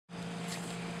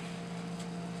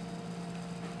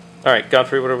All right,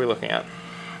 Godfrey, what are we looking at?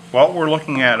 Well, we're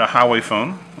looking at a Huawei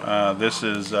phone. This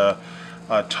is a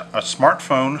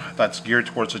smartphone that's geared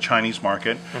towards the Chinese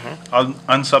market.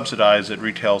 Unsubsidized, it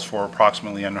retails for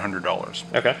approximately under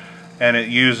 $100. Okay. And it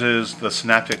uses the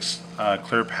Synaptics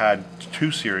ClearPad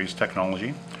 2 series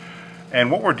technology. And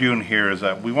what we're doing here is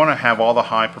that we want to have all the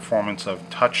high performance of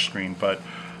touchscreen, but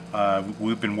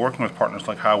we've been working with partners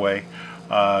like Huawei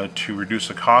to reduce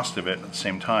the cost of it at the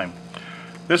same time.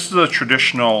 This is a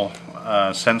traditional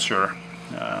sensor.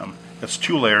 It's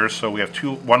 2 layers, so we have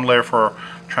one layer for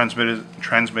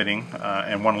transmitting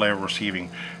and 1 layer receiving,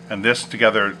 and this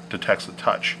together detects the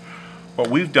touch. What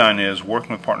we've done is,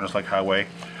 working with partners like Huawei,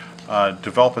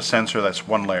 develop a sensor that's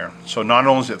 1 layer. So not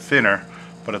only is it thinner,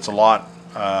 but it's a lot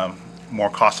more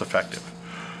cost effective.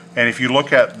 And if you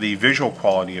look at the visual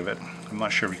quality of it, I'm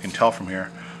not sure if you can tell from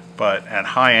here, but at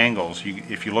high angles,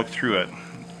 if you look through it,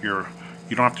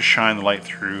 you don't have to shine the light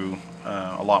through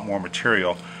a lot more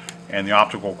material, and the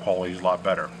optical quality is a lot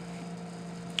better.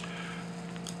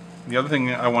 The other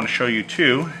thing I want to show you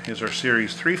too is our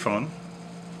Series 3 phone.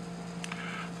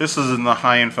 This is in the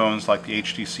high-end phones like the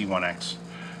HTC One X,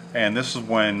 and this is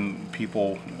when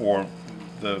people or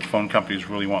the phone companies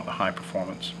really want the high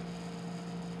performance.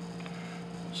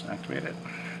 Let's activate it.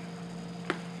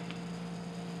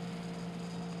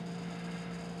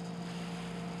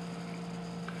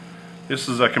 This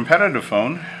is a competitive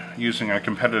phone using a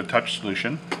competitive touch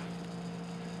solution.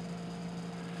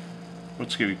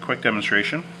 Let's give you a quick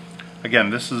demonstration. Again,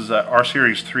 this is our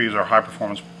Series 3 is our high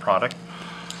performance product.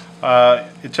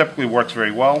 It typically works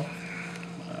very well,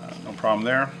 no problem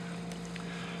there.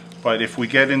 But if we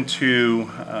get into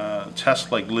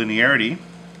tests like linearity,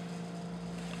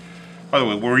 by the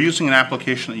way, we're using an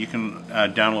application that you can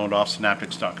download off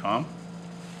Synaptics.com.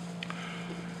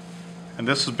 And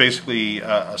this is basically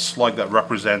a slug that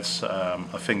represents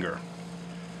a finger.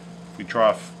 If we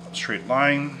draw a straight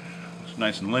line, it's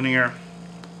nice and linear.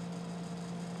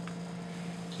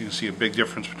 You can see a big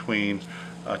difference between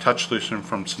a touch solution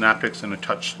from Synaptics and a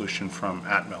touch solution from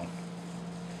Atmel.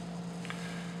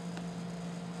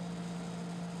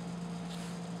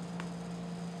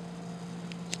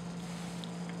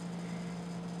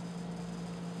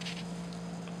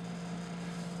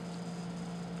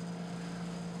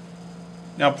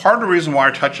 Now, part of the reason why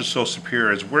our touch is so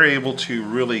superior is we're able to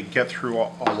really get through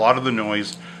a lot of the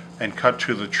noise and cut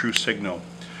to the true signal.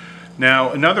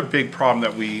 Now, another big problem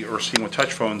that we are seeing with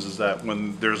touch phones is that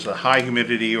when there's a high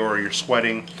humidity or you're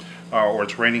sweating or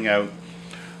it's raining out,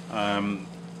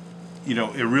 you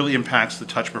know, it really impacts the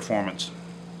touch performance.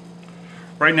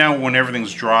 Right now, when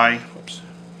everything's dry,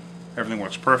 everything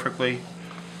works perfectly,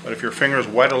 but if your finger is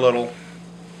wet a little,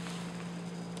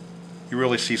 you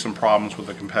really see some problems with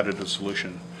the competitive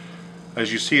solution.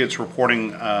 As you see, it's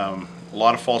reporting a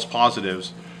lot of false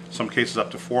positives, some cases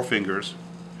up to 4 fingers.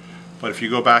 But if you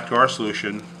go back to our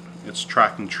solution, it's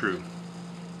tracking true.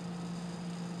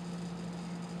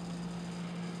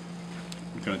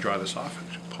 I'm going to dry this off.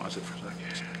 Pause it for a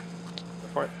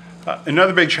second.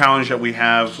 Another big challenge that we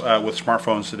have with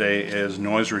smartphones today is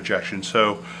noise rejection.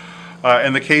 So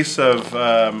in the case of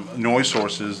noise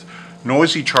sources,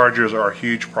 noisy chargers are a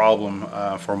huge problem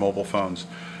for mobile phones.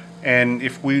 And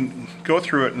if we go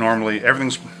through it normally,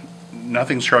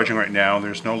 nothing's charging right now,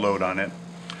 there's no load on it.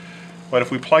 But if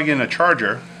we plug in a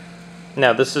charger...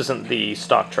 Now, this isn't the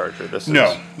stock charger. This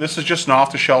is just an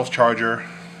off-the-shelf charger.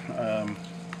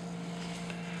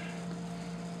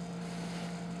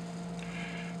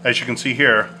 As you can see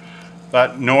here,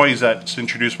 that noise that's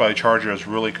introduced by the charger is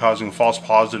really causing false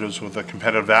positives with a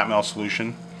competitive Atmel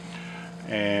solution,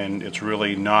 and it's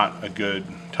really not a good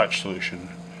touch solution.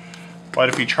 But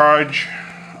if you charge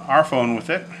our phone with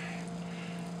it,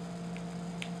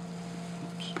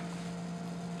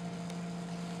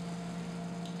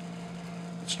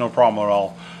 it's no problem at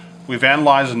all. We've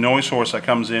analyzed the noise source that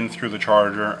comes in through the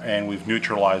charger, and we've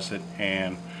neutralized it,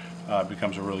 and it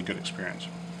becomes a really good experience.